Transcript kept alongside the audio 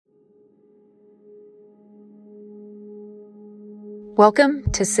Welcome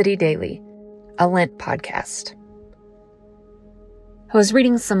to City Daily, a Lent podcast. I was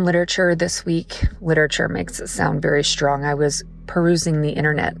reading some literature this week. Literature makes it sound very strong. I was perusing the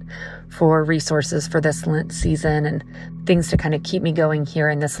internet for resources for this Lent season and things to kind of keep me going here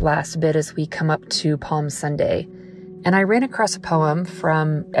in this last bit as we come up to Palm Sunday. And I ran across a poem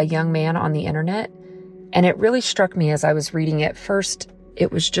from a young man on the internet, and it really struck me as I was reading it. First,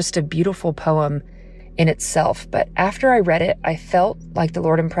 it was just a beautiful poem in itself, but after I read it, I felt like the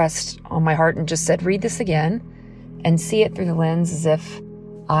Lord impressed on my heart and just said, read this again and see it through the lens as if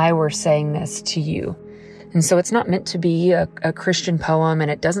I were saying this to you. And so it's not meant to be a Christian poem, and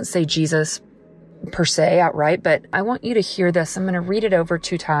it doesn't say Jesus per se outright, but I want you to hear this. I'm going to read it over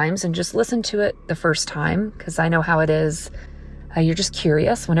 2 times and just listen to it the first time, because I know how it is. You're just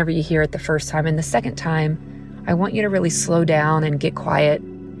curious whenever you hear it the first time. And the second time, I want you to really slow down and get quiet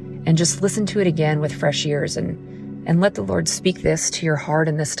and just listen to it again with fresh ears and let the Lord speak this to your heart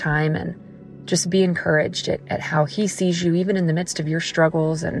in this time, and just be encouraged at how He sees you even in the midst of your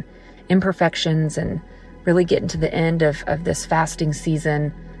struggles and imperfections, and really get into the end of this fasting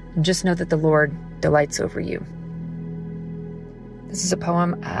season and just know that the Lord delights over you. This is a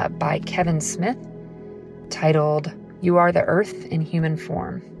poem by Kevin Smith titled, "You Are the Earth in Human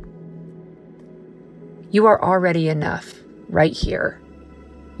Form." You are already enough right here.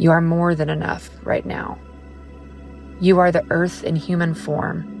 You are more than enough right now. You are the earth in human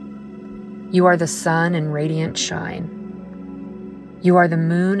form. You are the sun in radiant shine. You are the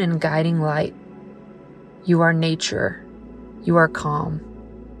moon in guiding light. You are nature. You are calm.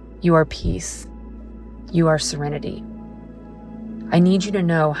 You are peace. You are serenity. I need you to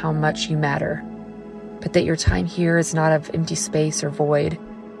know how much you matter, but that your time here is not of empty space or void,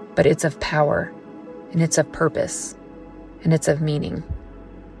 but it's of power, and it's of purpose, and it's of meaning.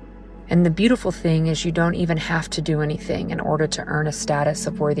 And the beautiful thing is you don't even have to do anything in order to earn a status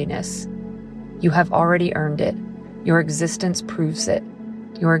of worthiness. You have already earned it. Your existence proves it.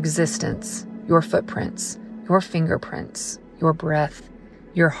 Your existence, your footprints, your fingerprints, your breath,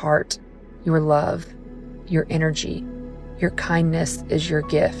 your heart, your love, your energy, your kindness is your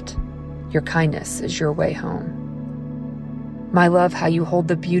gift. Your kindness is your way home. My love, how you hold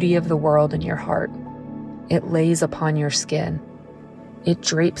the beauty of the world in your heart. It lays upon your skin. It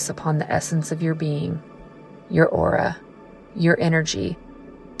drapes upon the essence of your being, your aura, your energy.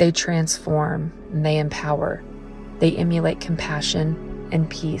 They transform and they empower. They emulate compassion and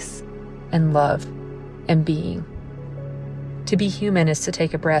peace and love and being. To be human is to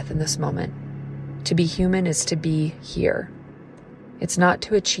take a breath in this moment. To be human is to be here. It's not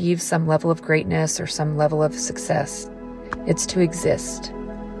to achieve some level of greatness or some level of success. It's to exist.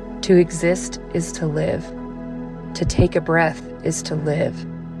 To exist is to live. To take a breath is to live.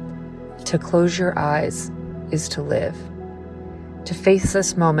 To close your eyes is to live. To face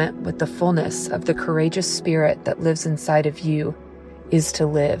this moment with the fullness of the courageous spirit that lives inside of you is to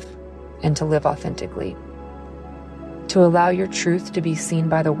live, and to live authentically. To allow your truth to be seen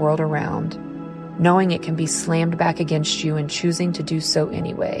by the world around, knowing it can be slammed back against you and choosing to do so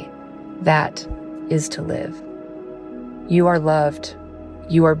anyway, that is to live. You are loved.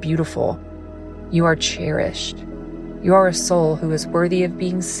 You are beautiful. You are cherished. You are a soul who is worthy of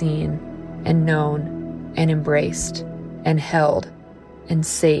being seen and known and embraced and held and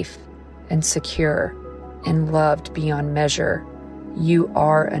safe and secure and loved beyond measure. You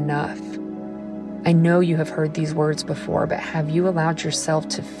are enough. I know you have heard these words before, but have you allowed yourself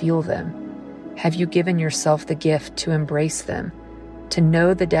to feel them? Have you given yourself the gift to embrace them, to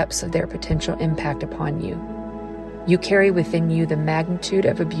know the depths of their potential impact upon you? You carry within you the magnitude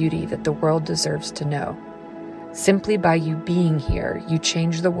of a beauty that the world deserves to know. Simply by you being here, you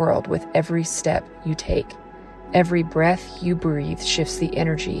change the world with every step you take. Every breath you breathe shifts the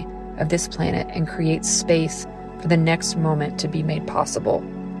energy of this planet and creates space for the next moment to be made possible.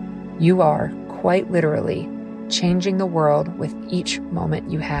 You are, quite literally, changing the world with each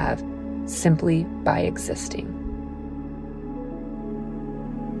moment you have, simply by existing.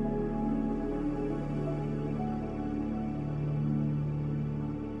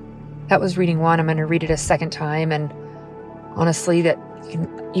 That was reading 1. I'm going to read it a second time, and honestly, that you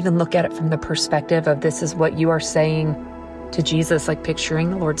can even look at it from the perspective of this is what you are saying to Jesus, like picturing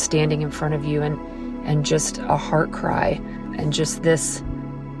the Lord standing in front of you and just a heart cry and just this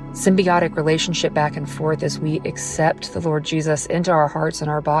symbiotic relationship back and forth as we accept the Lord Jesus into our hearts, and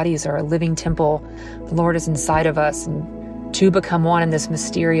our bodies are a living temple. The Lord is inside of us, and to become one in this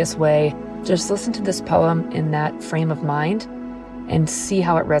mysterious way. Just listen to this poem in that frame of mind and see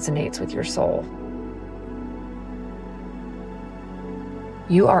how it resonates with your soul.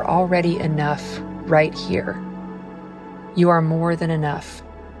 You are already enough right here. You are more than enough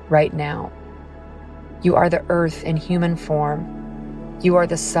right now. You are the earth in human form. You are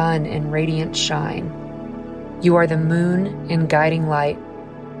the sun in radiant shine. You are the moon in guiding light.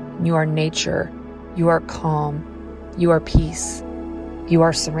 You are nature. You are calm. You are peace. You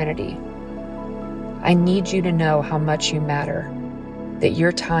are serenity. I need you to know how much you matter, that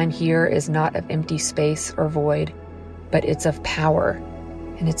your time here is not of empty space or void, but it's of power,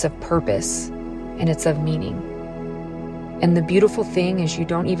 and it's of purpose, and it's of meaning. And the beautiful thing is you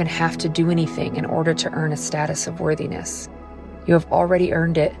don't even have to do anything in order to earn a status of worthiness. You have already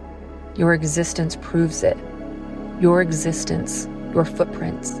earned it. Your existence proves it. Your existence, your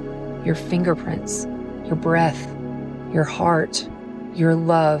footprints, your fingerprints, your breath, your heart, your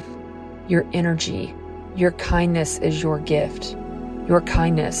love, your energy, your kindness is your gift. Your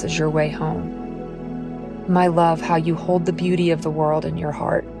kindness is your way home. My love, how you hold the beauty of the world in your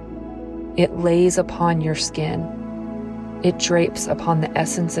heart. It lays upon your skin. It drapes upon the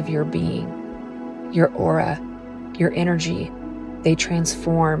essence of your being, your aura, your energy. They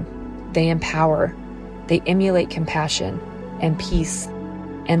transform, they empower, they emulate compassion and peace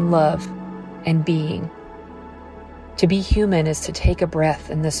and love and being. To be human is to take a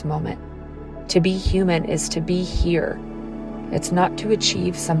breath in this moment. To be human is to be here. It's not to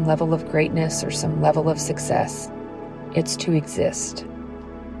achieve some level of greatness or some level of success. It's to exist.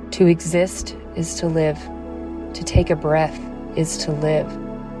 To exist is to live. To take a breath is to live.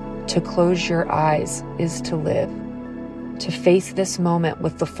 To close your eyes is to live. To face this moment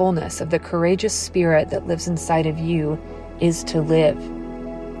with the fullness of the courageous spirit that lives inside of you is to live.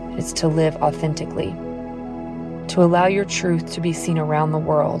 It's to live authentically. To allow your truth to be seen around the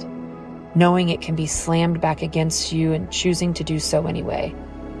world, knowing it can be slammed back against you and choosing to do so anyway.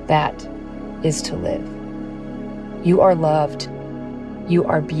 That is to live. You are loved. You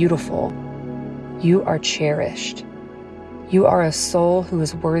are beautiful. You are cherished. You are a soul who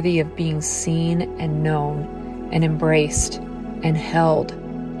is worthy of being seen and known and embraced and held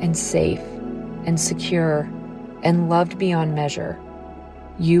and safe and secure and loved beyond measure.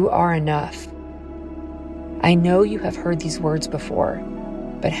 You are enough. I know you have heard these words before,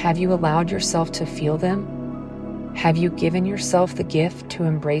 but have you allowed yourself to feel them? Have you given yourself the gift to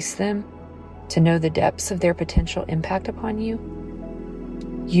embrace them, to know the depths of their potential impact upon you?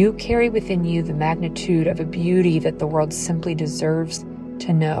 You carry within you the magnitude of a beauty that the world simply deserves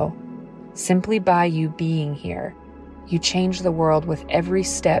to know. Simply by you being here, you change the world with every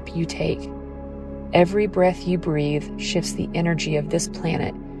step you take. Every breath you breathe shifts the energy of this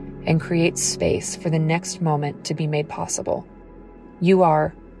planet and creates space for the next moment to be made possible. You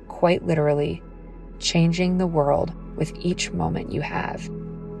are, quite literally, changing the world with each moment you have,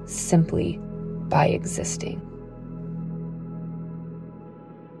 simply by existing.